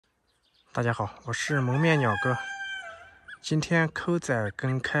大家好，我是蒙面鸟哥。今天抠仔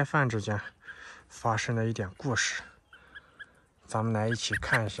跟开饭之间发生了一点故事，咱们来一起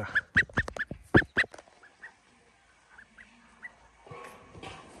看一下。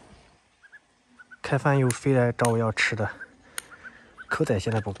开饭又飞来找我要吃的，抠仔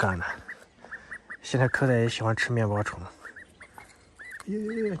现在不干了。现在抠仔也喜欢吃面包虫。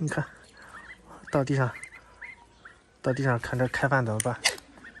你看，到地上看这开饭怎么办？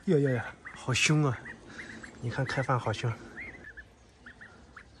好凶啊！你看开饭好凶，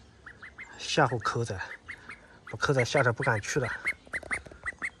吓唬抠仔，把抠仔吓得不敢去了。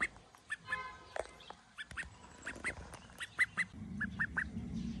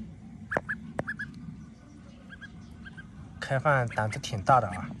开饭胆子挺大的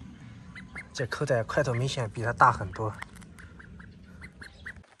啊，这抠仔块头明显比他大很多。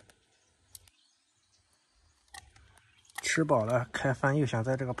吃饱了，开饭又想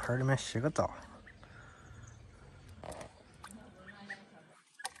在这个盆里面洗个澡。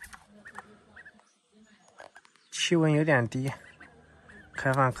气温有点低，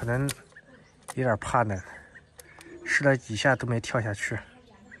开饭可能有点怕冷，试了几下都没跳下去。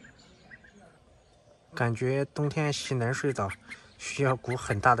感觉冬天洗冷水澡需要股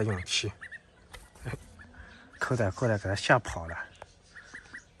很大的勇气。抠仔过来给他吓跑了。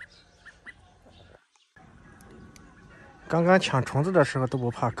刚刚抢虫子的时候都不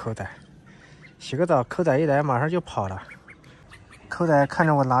怕抠仔，洗个澡，抠仔一来马上就跑了。抠仔看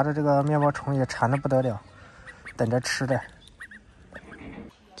着我拿着这个面包虫也馋得不得了，等着吃的。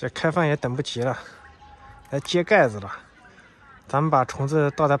这开饭也等不及了，来揭盖子了。咱们把虫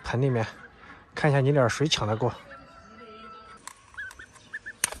子倒在盆里面，看一下你俩谁抢得过。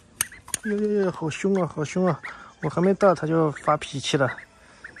好凶啊，好凶啊！我还没倒他就发脾气了。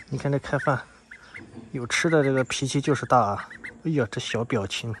你看这开饭有吃的，这个脾气就是大啊！哎呀，这小表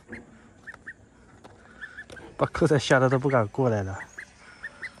情，把抠仔吓得都不敢过来了。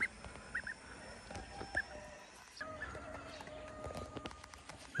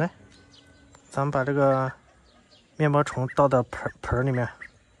来，咱们把这个面包虫倒到盆里面，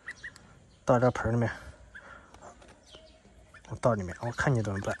倒这盆里面，我倒里面，我看你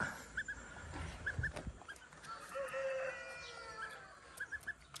怎么办。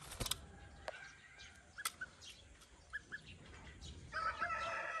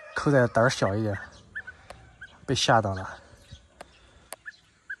抠仔胆儿小一点，被吓到了。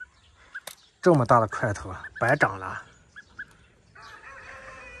这么大的块头，白长了。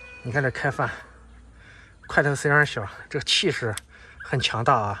你看这开饭，块头虽然小，这个气势很强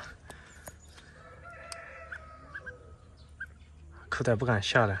大啊。抠仔不敢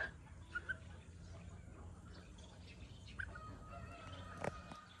下来。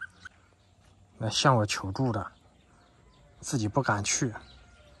来向我求助的，自己不敢去。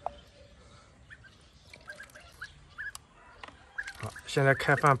好，现在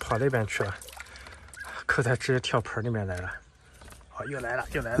开饭跑那边去了，抠仔直接跳盆里面来了。好，又来了。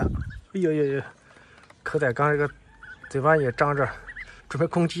哎呦！抠仔刚这个嘴巴也张着，准备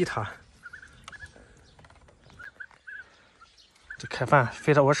攻击他。这开饭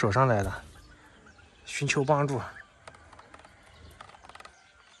飞到我手上来了，寻求帮助。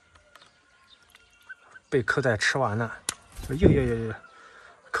被抠仔吃完了。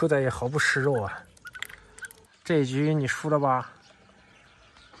抠仔也毫不示弱啊。这一局你输了吧？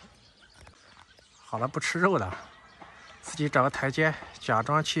好了，不吃肉了，自己找个台阶，假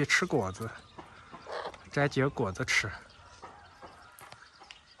装去吃果子，摘几个果子吃。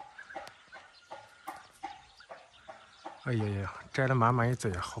哎呀，摘了满满一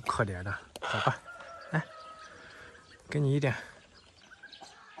嘴，好可怜的。走吧，来，给你一点。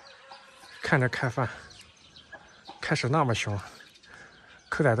看着开饭，开始那么凶，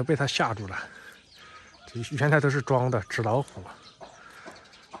抠仔都被他吓住了。这原来都是装的，纸老虎。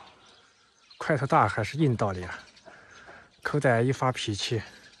块头大还是硬道理啊！抠仔一发脾气，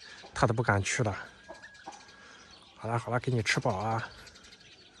他都不敢去了。好了，给你吃饱啊！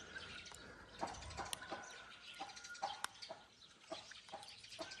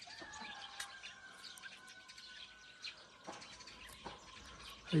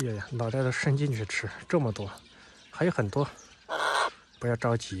哎呀，脑袋都伸进去吃，这么多，还有很多，不要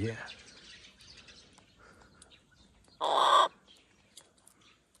着急。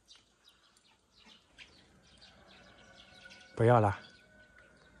不要了，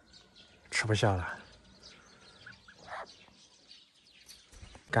吃不下了。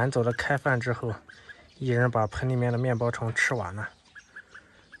赶走了开饭之后，一人把盆里面的面包虫吃完了。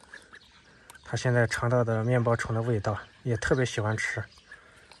他现在尝到的面包虫的味道，也特别喜欢吃。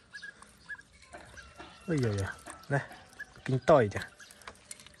哎呀，来，给你倒一点。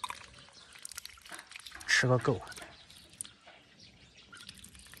吃个够。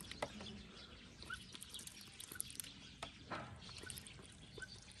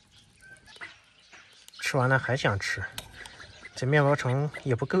吃完了还想吃，这面包虫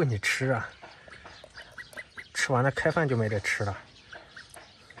也不够你吃啊！吃完了开饭就没得吃了。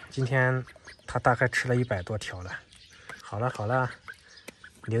今天他大概吃了100多条了。好了好了，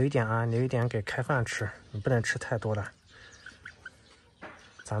留一点啊，留一点给开饭吃，你不能吃太多了。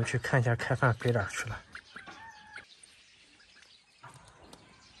咱们去看一下开饭飞哪儿去了。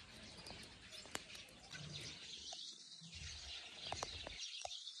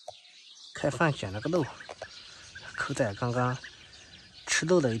开饭捡了个漏，口仔刚刚吃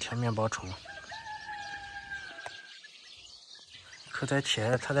漏了一条面包虫。口仔起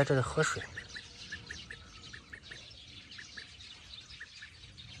来，他在这里喝水。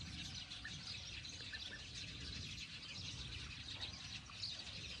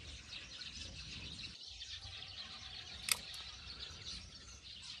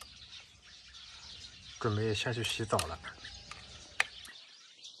准备下去洗澡了。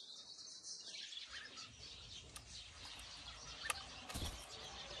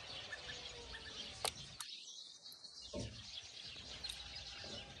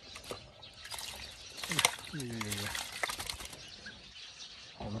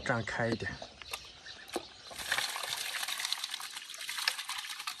我们站开一点。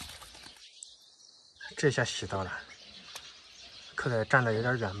这下洗到了。口仔站得有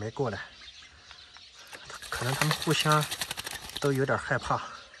点远，没过来。可能他们互相都有点害怕。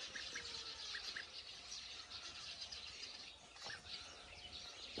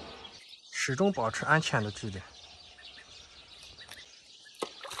始终保持安全的距离。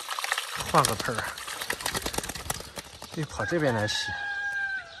换个盆儿，又跑这边来洗。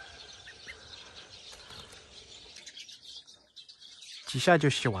几下就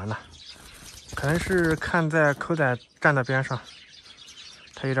洗完了，可能是看在口仔站在边上，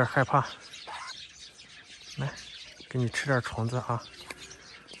他有点害怕。来，给你吃点虫子啊，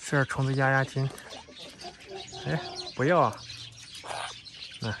吃点虫子压压惊。哎，不要啊！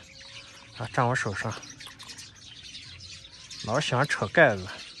来，啊，站我手上，老喜欢扯盖子。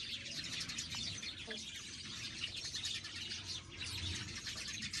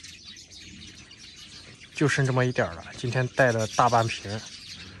就剩这么一点了，今天带了大半瓶，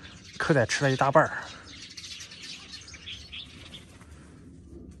口仔吃了一大半儿。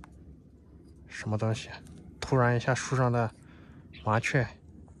什么东西？突然一下，树上的麻雀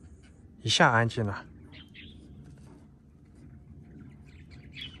一下安静了，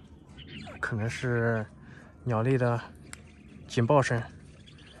可能是鸟类的警报声，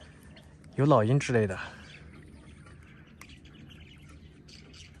有老鹰之类的。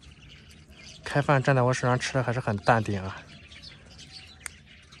开饭站在我手上吃的还是很淡定啊，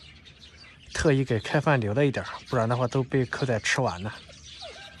特意给开饭留了一点，不然的话都被口仔吃完了。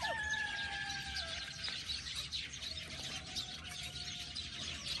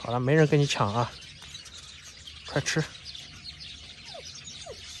好了，没人跟你抢啊，快吃！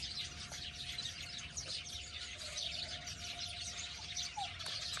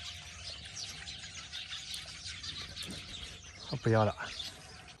我不要了。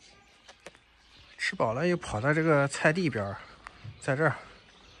吃饱了又跑到这个菜地边，在这儿，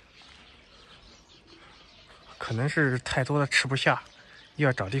可能是太多的吃不下，又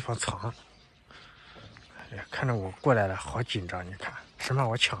要找地方藏。哎呀，看着我过来了，好紧张！你看，生怕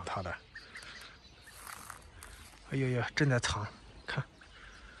我抢它的。哎呦呦，正在藏，看，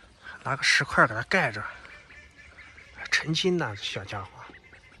拿个石块给它盖着，成精呢，小家伙！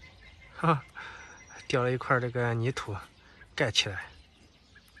哈，掉了一块这个泥土，盖起来。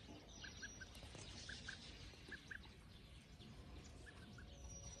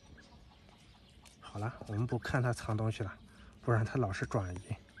好了，我们不看它藏东西了，不然它老是转移。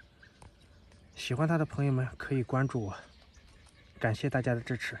喜欢它的朋友们可以关注我，感谢大家的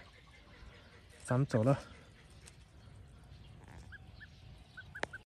支持，咱们走了。